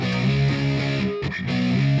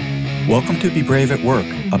Welcome to Be Brave at Work,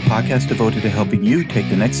 a podcast devoted to helping you take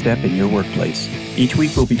the next step in your workplace. Each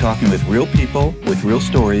week we'll be talking with real people with real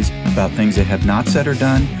stories about things they have not said or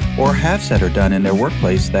done or have said or done in their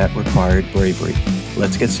workplace that required bravery.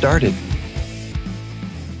 Let's get started.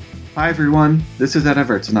 Hi everyone, this is Ed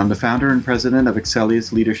Everts and I'm the founder and president of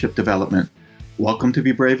Excellius Leadership Development. Welcome to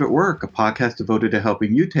Be Brave at Work, a podcast devoted to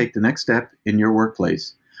helping you take the next step in your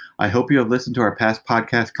workplace. I hope you have listened to our past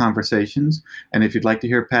podcast conversations, and if you'd like to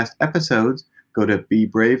hear past episodes, go to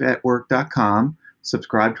bebraveatwork.com,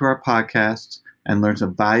 subscribe to our podcasts, and learn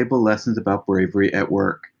some valuable lessons about bravery at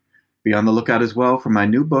work. Be on the lookout as well for my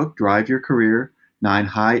new book, Drive Your Career, 9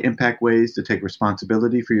 High-Impact Ways to Take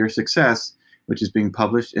Responsibility for Your Success, which is being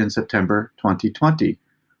published in September 2020.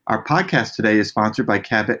 Our podcast today is sponsored by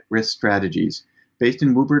Cabot Risk Strategies. Based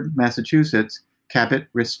in Woburn, Massachusetts, Cabot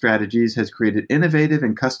Risk Strategies has created innovative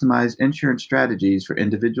and customized insurance strategies for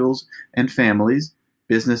individuals and families,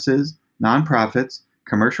 businesses, nonprofits,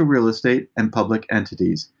 commercial real estate, and public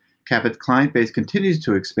entities. Cabot's client base continues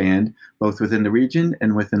to expand both within the region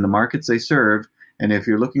and within the markets they serve, and if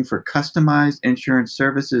you're looking for customized insurance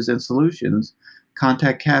services and solutions,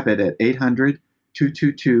 contact Cabot at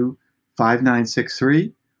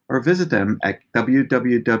 800-222-5963 or visit them at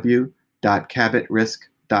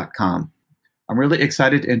www.cabotrisk.com. I'm really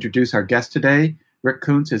excited to introduce our guest today. Rick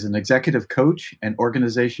Kuntz is an executive coach and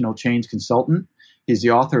organizational change consultant. He's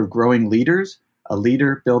the author of Growing Leaders, a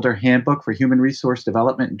leader builder handbook for human resource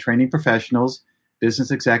development and training professionals,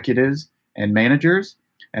 business executives, and managers.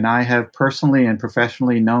 And I have personally and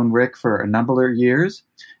professionally known Rick for a number of years,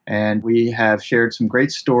 and we have shared some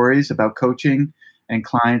great stories about coaching and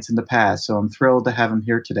clients in the past. So I'm thrilled to have him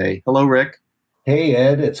here today. Hello, Rick. Hey,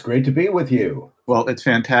 Ed. It's great to be with you. Well, it's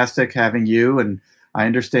fantastic having you, and I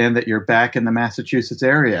understand that you're back in the Massachusetts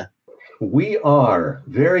area. We are,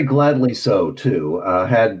 very gladly so, too.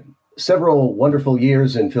 Had several wonderful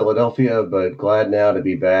years in Philadelphia, but glad now to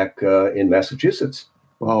be back in Massachusetts.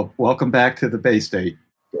 Well, welcome back to the Bay State.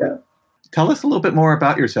 Yeah. Tell us a little bit more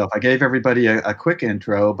about yourself. I gave everybody a quick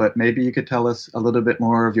intro, but maybe you could tell us a little bit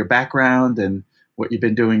more of your background and what you've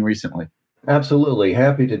been doing recently. Absolutely.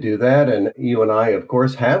 Happy to do that. And you and I, of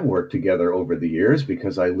course, have worked together over the years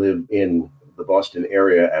because I live in the Boston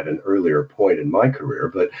area at an earlier point in my career.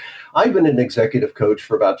 But I've been an executive coach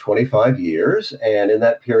for about 25 years. And in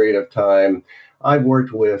that period of time, I've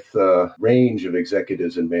worked with a range of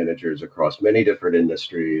executives and managers across many different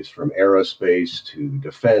industries, from aerospace to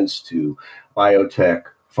defense to biotech,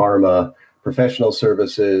 pharma, professional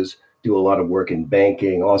services, do a lot of work in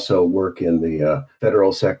banking, also work in the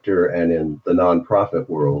federal sector and in the nonprofit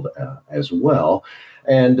world as well.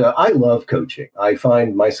 And I love coaching. I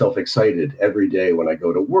find myself excited every day when I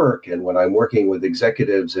go to work and when I'm working with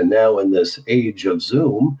executives. And now in this age of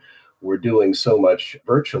Zoom, we're doing so much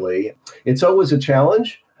virtually. It's always a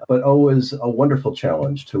challenge, but always a wonderful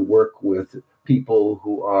challenge to work with people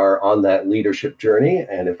who are on that leadership journey.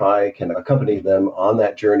 And if I can accompany them on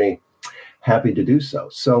that journey, happy to do so.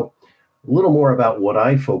 So a little more about what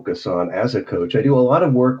I focus on as a coach. I do a lot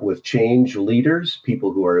of work with change leaders,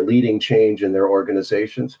 people who are leading change in their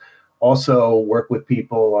organizations. Also work with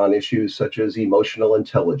people on issues such as emotional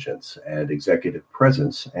intelligence and executive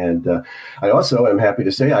presence. And I also am happy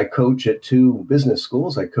to say I coach at 2 business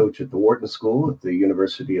schools. I coach at the Wharton School at the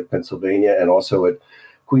University of Pennsylvania and also at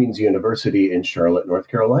Queen's University in Charlotte, North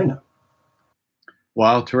Carolina.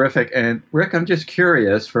 Wow, terrific. And Rick, I'm just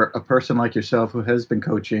curious, for a person like yourself who has been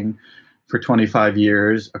coaching for 25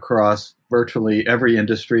 years across virtually every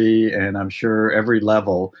industry and I'm sure every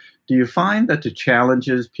level, do you find that the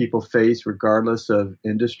challenges people face regardless of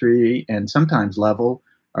industry and sometimes level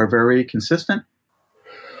are very consistent?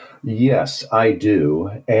 Yes, I do.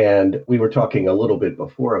 And we were talking a little bit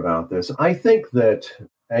before about this. I think that,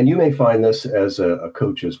 and you may find this as a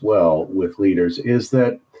coach as well with leaders, is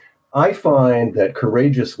that I find that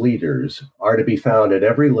courageous leaders are to be found at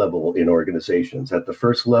every level in organizations, at the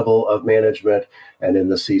first level of management and in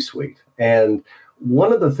the C-suite. And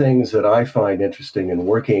one of the things that I find interesting in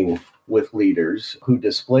working with leaders who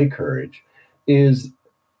display courage is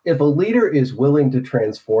if a leader is willing to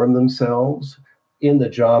transform themselves in the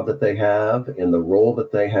job that they have, in the role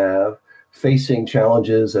that they have, facing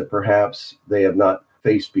challenges that perhaps they have not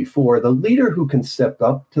faced before, the leader who can step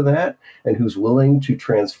up to that and who's willing to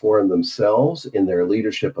transform themselves in their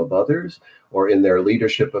leadership of others or in their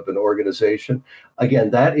leadership of an organization. Again,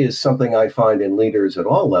 that is something I find in leaders at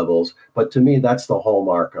all levels, but to me, that's the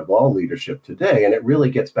hallmark of all leadership today. And it really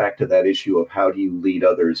gets back to that issue of how do you lead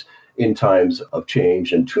others in times of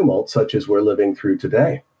change and tumult, such as we're living through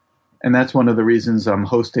today. And that's one of the reasons I'm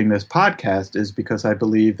hosting this podcast, is because I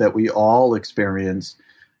believe that we all experience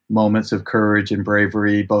moments of courage and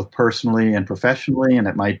bravery, both personally and professionally. And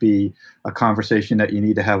it might be a conversation that you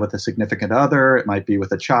need to have with a significant other. It might be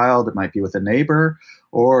with a child. It might be with a neighbor,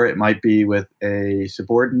 or it might be with a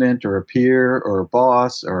subordinate or a peer or a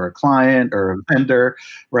boss or a client or a vendor,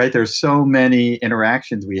 right? There's so many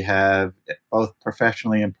interactions we have, both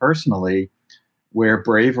professionally and personally, where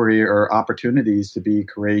bravery or opportunities to be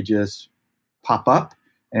courageous pop up,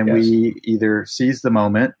 and Yes. we either seize the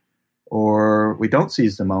moment or we don't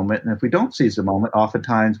seize the moment. And if we don't seize the moment,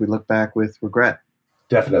 oftentimes we look back with regret.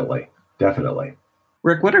 Definitely. Definitely.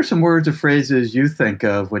 Rick, what are some words or phrases you think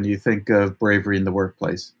of when you think of bravery in the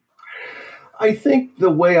workplace? I think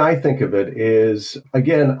the way I think of it is,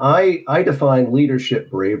 again, I define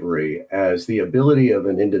leadership bravery as the ability of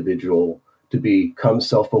an individual to become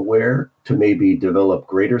self-aware, to maybe develop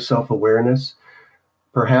greater self-awareness,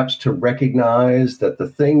 perhaps to recognize that the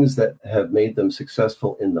things that have made them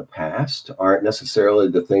successful in the past aren't necessarily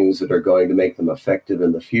the things that are going to make them effective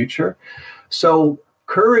in the future. So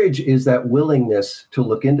courage is that willingness to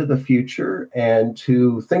look into the future and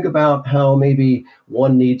to think about how maybe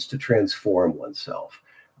one needs to transform oneself.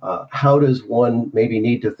 How does one maybe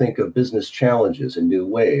need to think of business challenges in new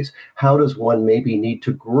ways? How does one maybe need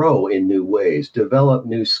to grow in new ways, develop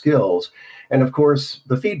new skills? And of course,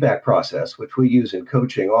 the feedback process, which we use in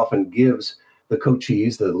coaching, often gives the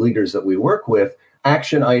coachees, the leaders that we work with,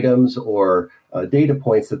 action items or data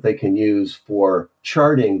points that they can use for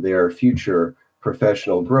charting their future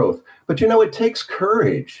professional growth. But it takes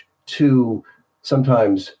courage to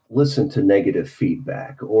sometimes listen to negative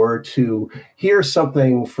feedback or to hear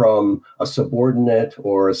something from a subordinate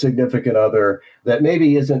or a significant other that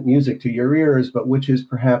maybe isn't music to your ears, but which is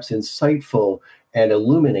perhaps insightful and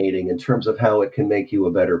illuminating in terms of how it can make you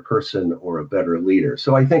a better person or a better leader.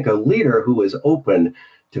 So I think a leader who is open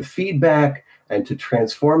to feedback and to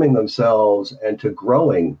transforming themselves and to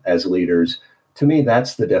growing as leaders, to me,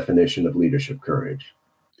 that's the definition of leadership courage.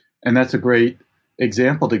 And that's a great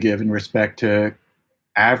example to give in respect to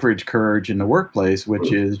average courage in the workplace,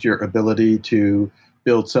 which is your ability to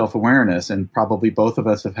build self-awareness. And probably both of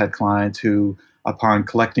us have had clients who, upon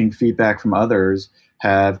collecting feedback from others,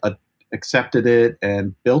 have accepted it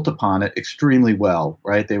and built upon it extremely well,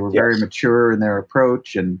 right? They were very mature in their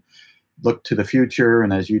approach and looked to the future.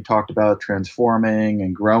 And as you talked about, transforming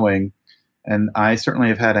and growing. And I certainly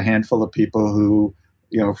have had a handful of people who,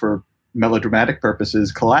 for melodramatic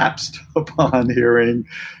purposes, collapsed upon hearing,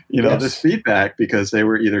 this feedback because they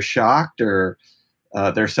were either shocked or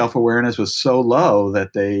their self-awareness was so low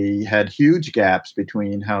that they had huge gaps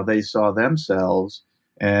between how they saw themselves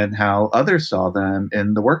and how others saw them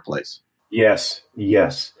in the workplace. Yes.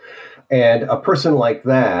 And a person like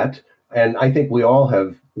that, and I think we all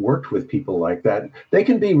have worked with people like that, they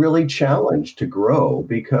can be really challenged to grow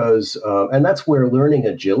because, and that's where learning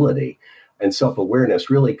agility and self-awareness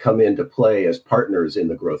really come into play as partners in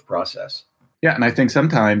the growth process. Yeah, and I think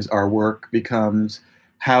sometimes our work becomes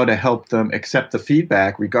how to help them accept the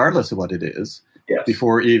feedback, regardless of what it is,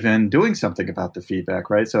 before even doing something about the feedback,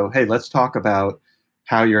 right? So, hey, let's talk about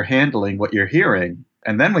how you're handling what you're hearing,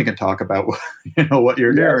 and then we can talk about what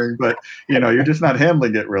you're hearing, but you're just not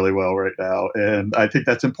handling it really well right now. And I think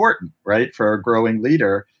that's important, right, for a growing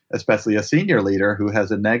leader, especially a senior leader who has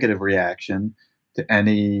a negative reaction to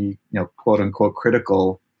any quote unquote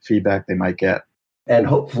critical feedback they might get. And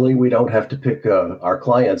hopefully we don't have to pick our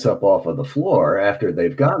clients up off of the floor after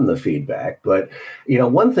they've gotten the feedback. But,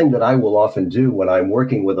 one thing that I will often do when I'm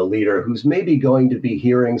working with a leader who's maybe going to be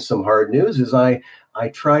hearing some hard news is I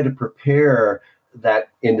try to prepare that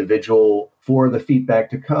individual for the feedback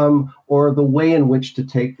to come or the way in which to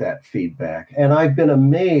take that feedback. And I've been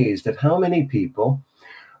amazed at how many people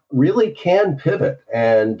really can pivot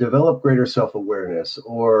and develop greater self-awareness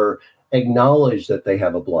or acknowledge that they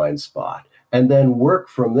have a blind spot and then work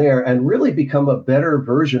from there and really become a better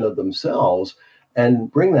version of themselves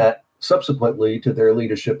and bring that subsequently to their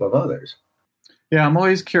leadership of others. Yeah, I'm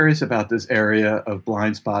always curious about this area of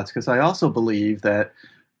blind spots because I also believe that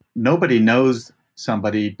nobody knows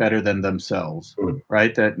somebody better than themselves,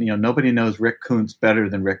 right? That, nobody knows Rick Kuntz better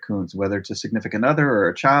than Rick Kuntz, whether it's a significant other or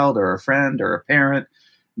a child or a friend or a parent.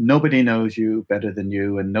 Nobody knows you better than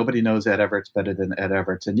you, and nobody knows Ed Everts better than Ed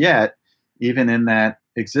Everts. And yet, even in that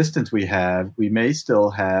existence we have, we may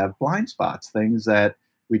still have blind spots, things that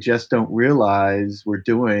we just don't realize we're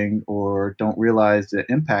doing or don't realize the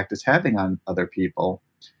impact it's having on other people.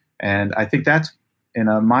 And I think that's, in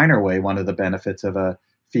a minor way, one of the benefits of a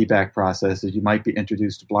feedback process is you might be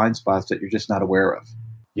introduced to blind spots that you're just not aware of.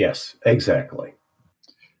 Yes, exactly.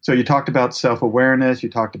 So you talked about self-awareness, you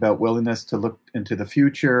talked about willingness to look into the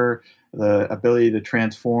future. the ability to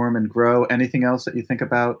transform and grow. Anything else that you think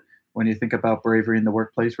about when you think about bravery in the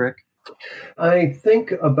workplace, Rick? I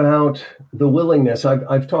think about the willingness.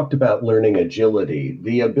 I've talked about learning agility,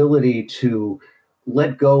 the ability to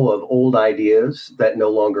let go of old ideas that no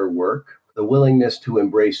longer work, the willingness to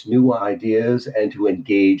embrace new ideas and to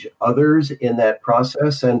engage others in that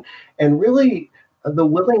process, and really the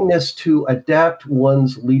willingness to adapt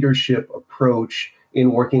one's leadership approach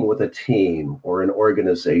in working with a team or an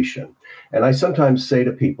organization. And I sometimes say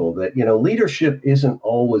to people that, leadership isn't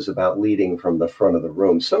always about leading from the front of the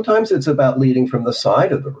room. Sometimes it's about leading from the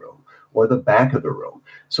side of the room or the back of the room.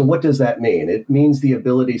 So what does that mean? It means the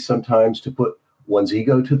ability sometimes to put one's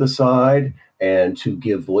ego to the side and to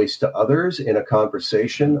give voice to others in a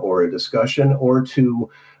conversation or a discussion, or to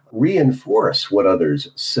reinforce what others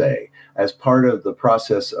say as part of the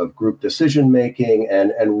process of group decision making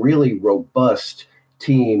and really robust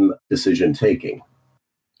team decision taking.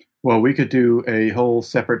 Well, we could do a whole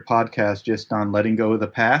separate podcast just on letting go of the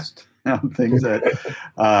past, things that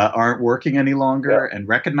aren't working any longer, and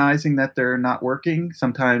recognizing that they're not working.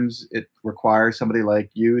 Sometimes it requires somebody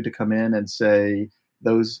like you to come in and say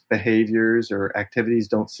those behaviors or activities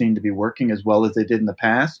don't seem to be working as well as they did in the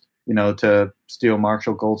past. To steal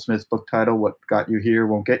Marshall Goldsmith's book title, "What Got You Here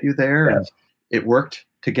Won't Get You There." Yes. And it worked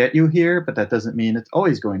to get you here, but that doesn't mean it's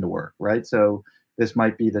always going to work, right? So this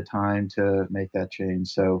might be the time to make that change.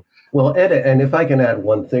 So, well, Ed, and if I can add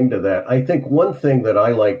one thing to that, I think one thing that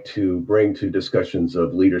I like to bring to discussions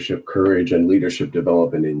of leadership courage and leadership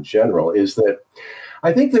development in general is that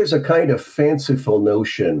I think there's a kind of fanciful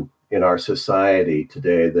notion in our society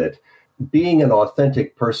today that being an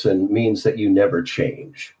authentic person means that you never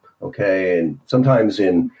change. Okay. And sometimes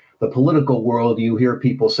in the political world, you hear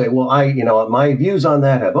people say, well, my views on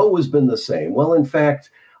that have always been the same. Well, in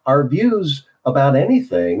fact, our views about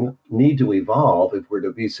anything need to evolve if we're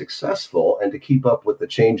to be successful and to keep up with the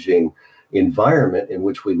changing environment in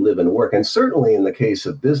which we live and work. And certainly in the case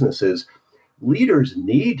of businesses, leaders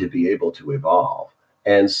need to be able to evolve.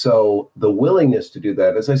 And so the willingness to do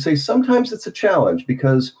that, as I say, sometimes it's a challenge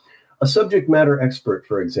because a subject matter expert,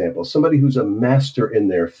 for example, somebody who's a master in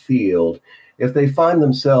their field, if they find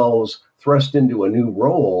themselves thrust into a new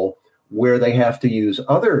role where they have to use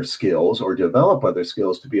other skills or develop other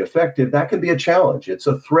skills to be effective, that can be a challenge. It's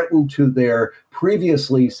a threat to their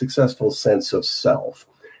previously successful sense of self.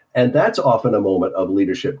 And that's often a moment of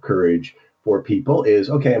leadership courage for people is,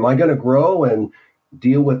 okay, am I going to grow and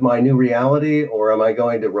deal with my new reality, or am I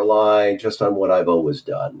going to rely just on what I've always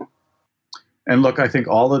done? And look, I think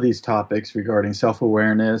all of these topics regarding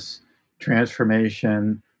self-awareness,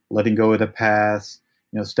 transformation, letting go of the past,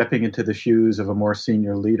 stepping into the shoes of a more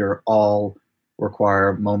senior leader, all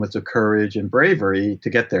require moments of courage and bravery to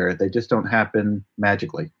get there. They just don't happen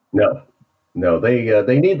magically. No,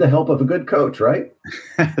 they need the help of a good coach, right?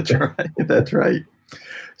 That's right.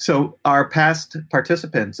 So our past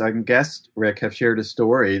participants and guests, Rick, have shared a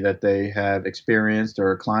story that they have experienced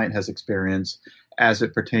or a client has experienced as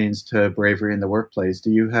it pertains to bravery in the workplace.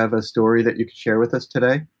 Do you have a story that you could share with us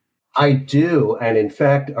today? I do. And in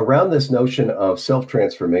fact, around this notion of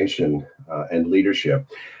self-transformation and leadership,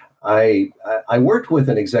 I worked with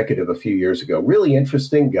an executive a few years ago, really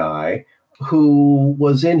interesting guy who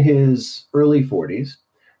was in his early 40s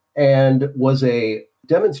and was a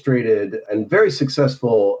demonstrated and very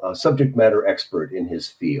successful subject matter expert in his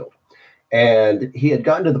field. And he had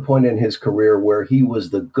gotten to the point in his career where he was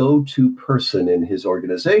the go-to person in his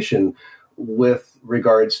organization with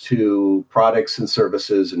regards to products and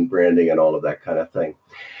services and branding and all of that kind of thing.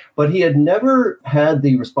 But he had never had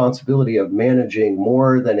the responsibility of managing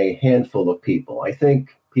more than a handful of people. I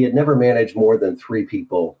think he had never managed more than 3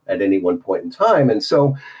 people at any one point in time. And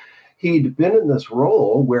so he'd been in this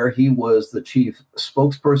role where he was the chief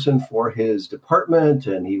spokesperson for his department,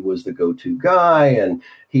 and he was the go-to guy, and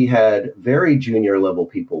he had very junior level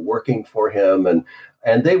people working for him,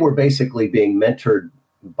 and they were basically being mentored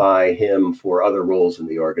by him for other roles in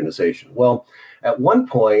the organization. Well, at one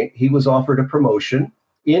point, he was offered a promotion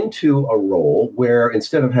into a role where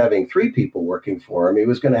instead of having 3 people working for him, he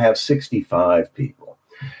was going to have 65 people.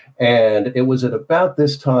 And it was at about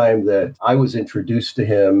this time that I was introduced to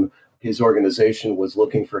him. His organization was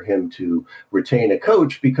looking for him to retain a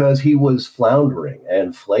coach because he was floundering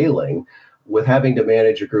and flailing with having to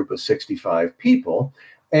manage a group of 65 people.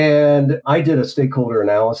 And I did a stakeholder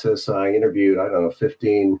analysis. I interviewed,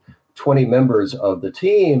 15, 20 members of the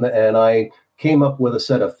team, and I came up with a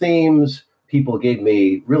set of themes. People gave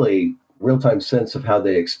me really real-time sense of how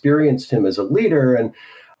they experienced him as a leader. And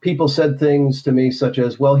people said things to me such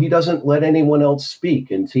as, well, he doesn't let anyone else speak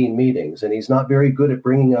in team meetings, and he's not very good at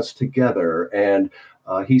bringing us together. And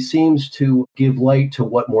He seems to give light to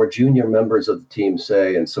what more junior members of the team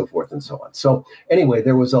say, and so forth and so on. So anyway,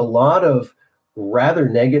 there was a lot of rather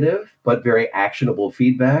negative but very actionable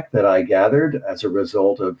feedback that I gathered as a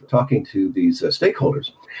result of talking to these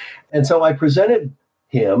stakeholders. And so I presented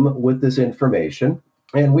him with this information,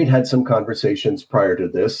 and we'd had some conversations prior to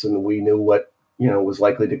this, and we knew what was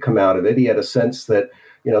likely to come out of it. He had a sense that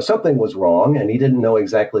something was wrong, and he didn't know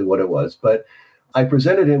exactly what it was. But I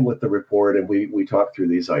presented him with the report, and we talked through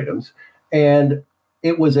these items, and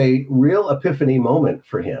it was a real epiphany moment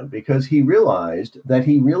for him because he realized that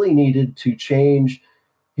he really needed to change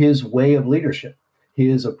his way of leadership,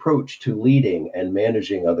 his approach to leading and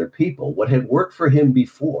managing other people. What had worked for him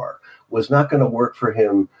before was not going to work for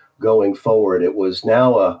him going forward. It was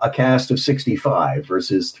now a cast of 65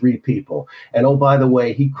 versus 3 people. And oh, by the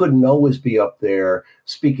way, he couldn't always be up there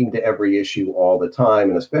speaking to every issue all the time.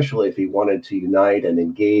 And especially if he wanted to unite and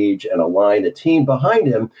engage and align a team behind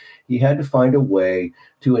him, he had to find a way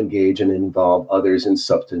to engage and involve others in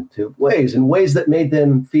substantive ways, in ways that made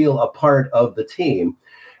them feel a part of the team.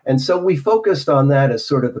 And so we focused on that as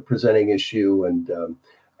sort of the presenting issue.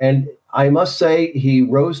 And I must say, he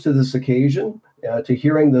rose to this occasion. To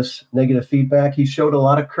hearing this negative feedback, he showed a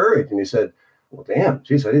lot of courage. And he said, well, damn,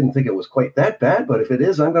 geez, I didn't think it was quite that bad, but if it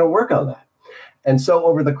is, I'm going to work on that. And so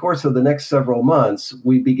over the course of the next several months,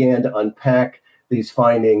 we began to unpack these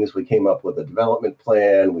findings. We came up with a development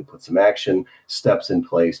plan. We put some action steps in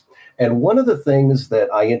place. And one of the things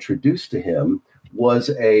that I introduced to him was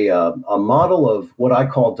a model of what I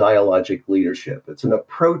call dialogic leadership. It's an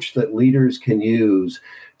approach that leaders can use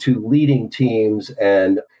to leading teams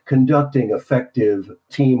and conducting effective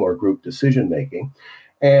team or group decision-making.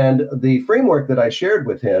 And the framework that I shared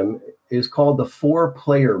with him is called the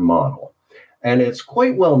 4-player model. And it's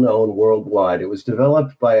quite well known worldwide. It was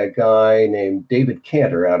developed by a guy named David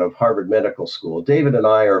Cantor out of Harvard Medical School. David and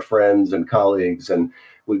I are friends and colleagues, and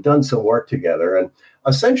we've done some work together. And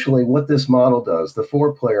essentially what this model does, the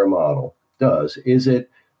 4-player model does, is it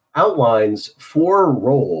outlines 4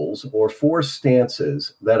 roles or 4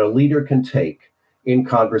 stances that a leader can take in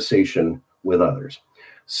conversation with others.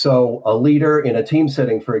 So a leader in a team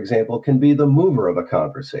setting, for example, can be the mover of a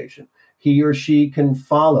conversation. He or she can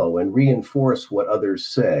follow and reinforce what others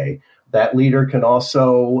say. That leader can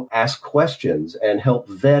also ask questions and help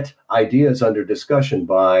vet ideas under discussion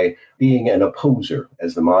by being an opposer,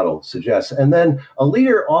 as the model suggests. And then a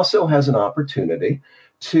leader also has an opportunity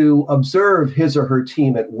to observe his or her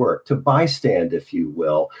team at work, to bystand, if you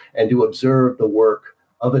will, and to observe the work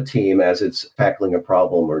of a team as it's tackling a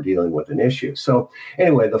problem or dealing with an issue. So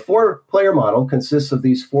anyway, the 4-player model consists of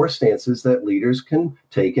these 4 stances that leaders can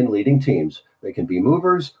take in leading teams. They can be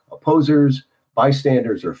movers, opposers,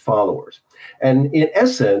 bystanders, or followers. And in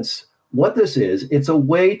essence, what this is, it's a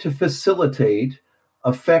way to facilitate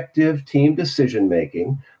effective team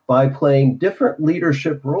decision-making by playing different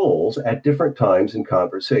leadership roles at different times in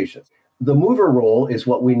conversations. The mover role is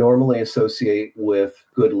what we normally associate with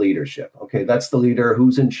good leadership. Okay, that's the leader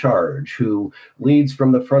who's in charge, who leads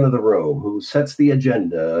from the front of the room, who sets the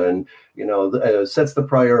agenda and sets the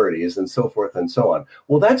priorities and so forth and so on.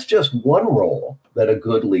 Well, that's just one role that a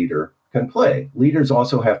good leader can play. Leaders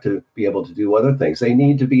also have to be able to do other things. They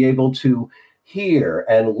need to be able to hear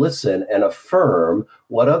and listen and affirm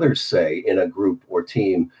what others say in a group or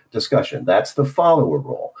team discussion. That's the follower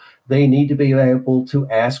role. They need to be able to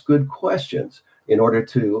ask good questions in order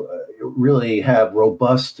to really have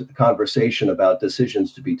robust conversation about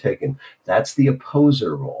decisions to be taken. That's the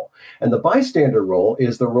opposer role. And the bystander role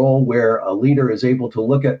is the role where a leader is able to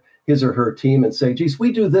look at his or her team and say, geez,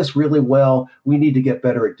 we do this really well. We need to get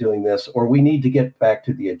better at doing this, or we need to get back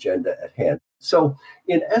to the agenda at hand. So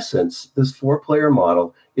in essence, this 4-player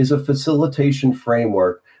model is a facilitation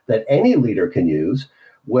framework that any leader can use,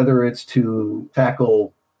 whether it's to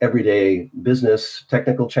tackle everyday business,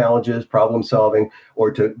 technical challenges, problem solving,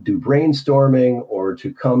 or to do brainstorming, or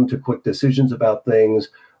to come to quick decisions about things,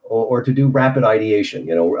 or to do rapid ideation,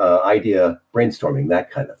 idea brainstorming,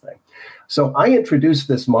 that kind of thing. So I introduced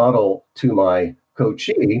this model to my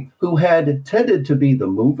coachee, who had tended to be the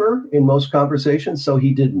mover in most conversations. So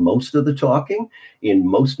he did most of the talking in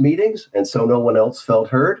most meetings, and so no one else felt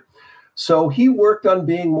heard. So he worked on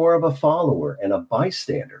being more of a follower and a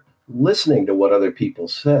bystander, listening to what other people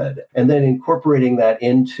said, and then incorporating that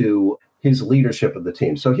into his leadership of the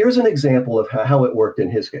team. So here's an example of how it worked in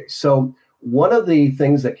his case. So one of the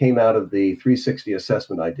things that came out of the 360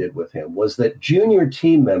 assessment I did with him was that junior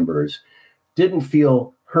team members didn't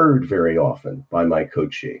feel heard very often by my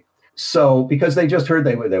coachee. So because they just heard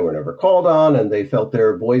they were never called on, and they felt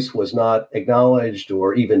their voice was not acknowledged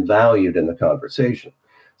or even valued in the conversation.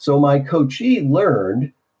 So my coachee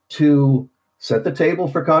learned to set the table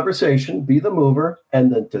for conversation, be the mover,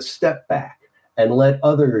 and then to step back and let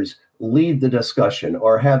others lead the discussion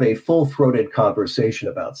or have a full-throated conversation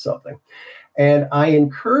about something. And I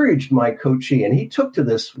encouraged my coachee, and he took to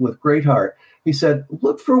this with great heart. He said,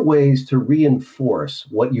 look for ways to reinforce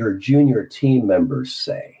what your junior team members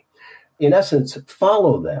say. In essence,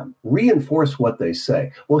 follow them, reinforce what they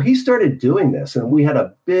say. Well, he started doing this, and we had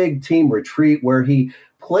a big team retreat where he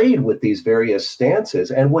played with these various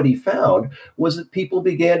stances. And what he found was that people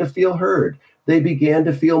began to feel heard. They began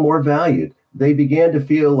to feel more valued. They began to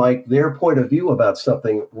feel like their point of view about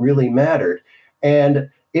something really mattered.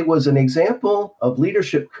 And it was an example of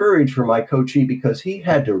leadership courage for my coachee because he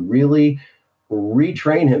had to really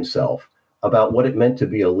retrain himself about what it meant to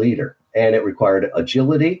be a leader. And it required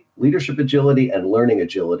agility, leadership agility, and learning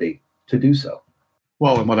agility to do so.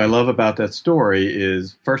 Well, and what I love about that story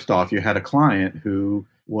is, first off, you had a client who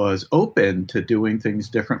was open to doing things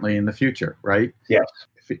differently in the future, right? Yes.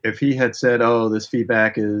 If he had said, oh, this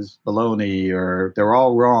feedback is baloney, or they're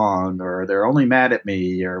all wrong, or they're only mad at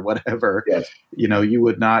me, or whatever, yes. You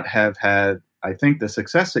would not have had, I think, the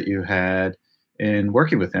success that you had in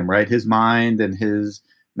working with him, right? His mind and his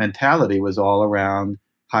mentality was all around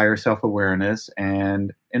higher self-awareness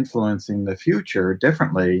and influencing the future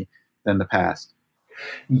differently than the past.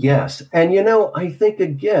 Yes. And, I think,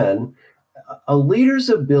 again, a leader's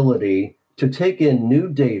ability to take in new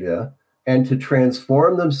data and to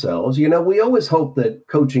transform themselves. We always hope that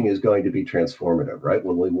coaching is going to be transformative, right?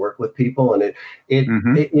 When we work with people, and it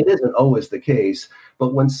isn't always the case.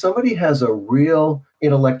 But when somebody has a real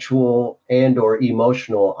intellectual and or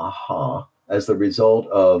emotional aha as the result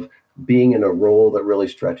of being in a role that really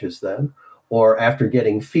stretches them, or after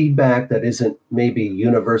getting feedback that isn't maybe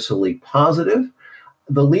universally positive,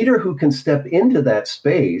 the leader who can step into that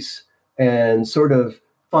space and sort of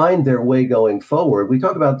find their way going forward. We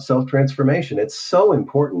talk about self-transformation. It's so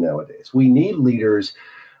important nowadays. We need leaders.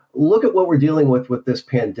 Look at what we're dealing with this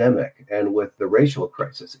pandemic and with the racial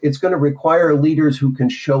crisis. It's going to require leaders who can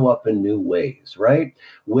show up in new ways, right?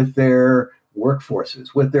 With their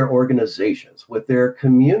workforces, with their organizations, with their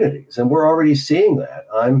communities. And we're already seeing that.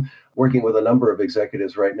 I'm working with a number of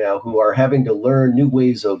executives right now who are having to learn new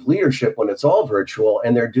ways of leadership when it's all virtual,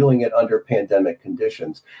 and they're doing it under pandemic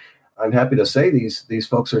conditions. I'm happy to say these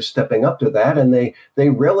folks are stepping up to that, and they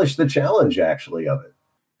relish the challenge, actually, of it.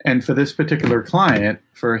 And for this particular client,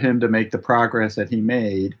 for him to make the progress that he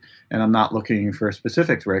made, and I'm not looking for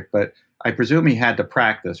specifics, Rick, but I presume he had to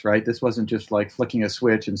practice, right? This wasn't just like flicking a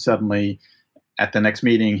switch and suddenly at the next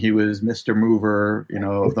meeting he was Mr. Mover,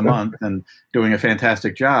 of the month and doing a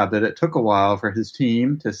fantastic job. That it took a while for his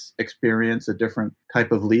team to experience a different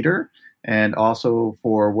type of leader, and also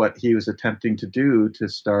for what he was attempting to do to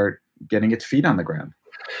start getting its feet on the ground.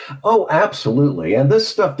 Oh, absolutely. And this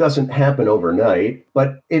stuff doesn't happen overnight,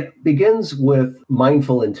 but it begins with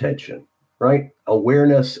mindful intention, right?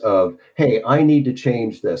 Awareness of, hey, I need to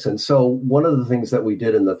change this. And so one of the things that we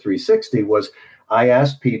did in the 360 was I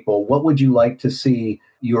asked people, what would you like to see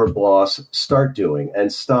your boss start doing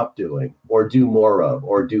and stop doing, or do more of,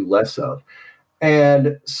 or do less of?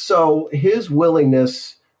 And so his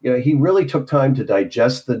willingness, he really took time to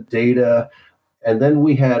digest the data. And then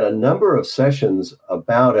we had a number of sessions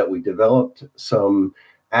about it. We developed some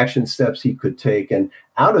action steps he could take. And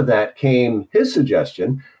out of that came his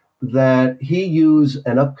suggestion that he use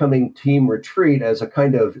an upcoming team retreat as a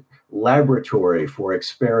kind of laboratory for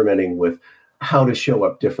experimenting with how to show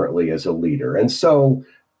up differently as a leader. And so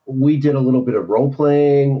we did a little bit of role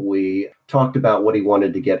playing. We talked about what he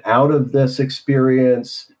wanted to get out of this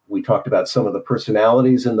experience. We talked about some of the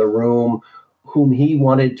personalities in the room whom he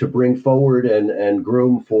wanted to bring forward and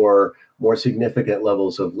groom for more significant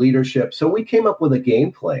levels of leadership. So we came up with a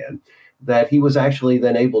game plan that he was actually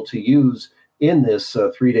then able to use in this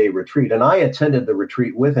 3-day retreat. And I attended the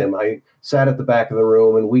retreat with him. I sat at the back of the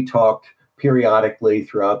room and we talked periodically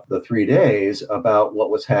throughout the 3 days about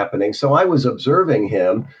what was happening. So I was observing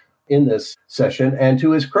him in this session. And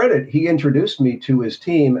to his credit, he introduced me to his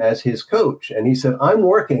team as his coach. And he said, I'm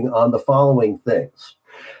working on the following things.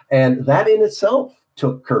 And that in itself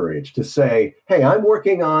took courage to say, hey, I'm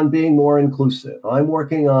working on being more inclusive. I'm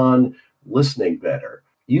working on listening better.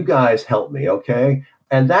 You guys help me, okay?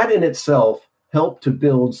 And that in itself helped to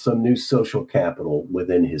build some new social capital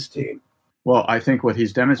within his team. Well, I think what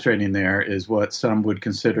he's demonstrating there is what some would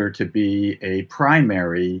consider to be a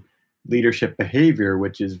primary leadership behavior,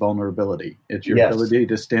 which is vulnerability. It's your ability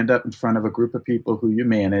to stand up in front of a group of people who you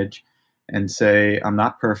manage and say, I'm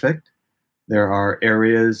not perfect. There are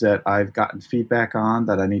areas that I've gotten feedback on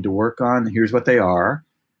that I need to work on. Here's what they are.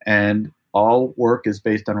 And all work is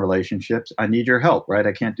based on relationships. I need your help, right?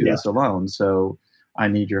 I can't do Yeah. this alone. So I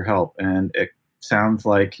need your help. And it sounds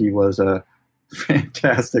like he was a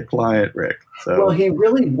fantastic client, Rick. So, Well, he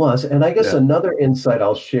really was. And I guess Yeah. another insight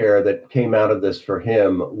I'll share that came out of this for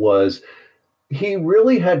him was he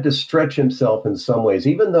really had to stretch himself in some ways,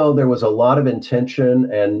 even though there was a lot of intention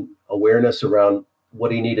and awareness around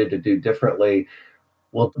what he needed to do differently.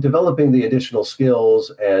 Well, developing the additional skills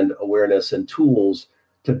and awareness and tools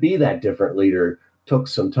to be that different leader took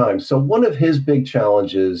some time. So, one of his big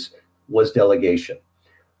challenges was delegation.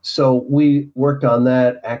 So, we worked on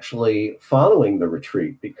that actually following the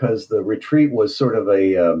retreat because the retreat was sort of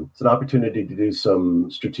it's an opportunity to do some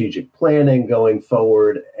strategic planning going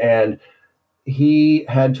forward. And he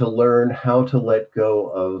had to learn how to let go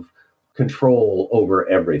of control over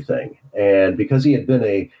everything. And because he had been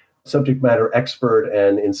a subject matter expert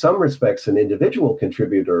and in some respects an individual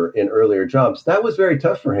contributor in earlier jobs, that was very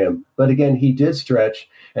tough for him. But again, he did stretch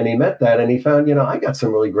and he met that and he found, I got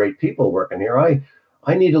some really great people working here. I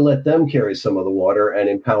need to let them carry some of the water and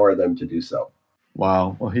empower them to do so.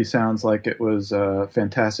 Wow. Well, he sounds like it was a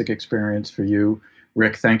fantastic experience for you.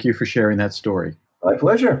 Rick, thank you for sharing that story. My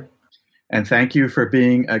pleasure. And thank you for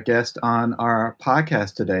being a guest on our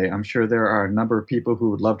podcast today. I'm sure there are a number of people who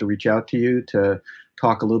would love to reach out to you to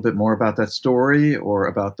talk a little bit more about that story or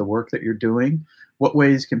about the work that you're doing. What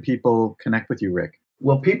ways can people connect with you, Rick?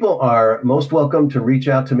 Well, people are most welcome to reach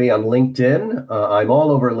out to me on LinkedIn. I'm all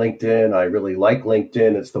over LinkedIn. I really like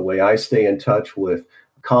LinkedIn. It's the way I stay in touch with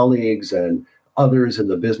colleagues and others in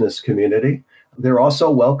the business community. They're also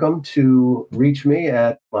welcome to reach me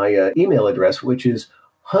at my email address, which is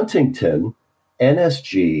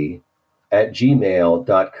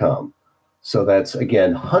huntingtonnsg@gmail.com. So that's,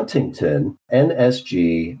 again,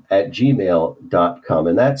 huntingtonnsg@gmail.com.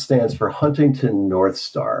 And that stands for Huntington North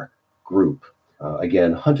Star Group.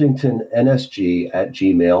 Again,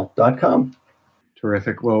 huntingtonnsg@gmail.com.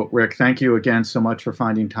 Terrific. Well, Rick, thank you again so much for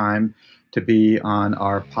finding time to be on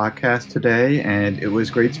our podcast today. And it was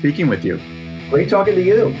great speaking with you. Great talking to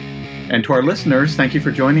you. And to our listeners, thank you for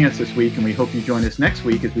joining us this week, and we hope you join us next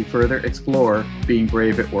week as we further explore being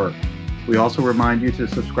brave at work. We also remind you to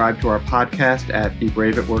subscribe to our podcast at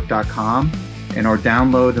bebraveatwork.com or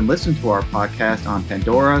download and listen to our podcast on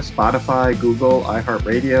Pandora, Spotify, Google,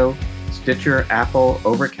 iHeartRadio, Stitcher, Apple,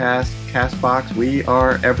 Overcast, CastBox. We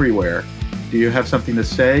are everywhere. Do you have something to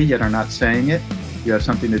say yet are not saying it? Do you have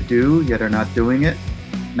something to do yet are not doing it?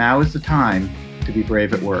 Now is the time to be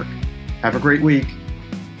brave at work. Have a great week.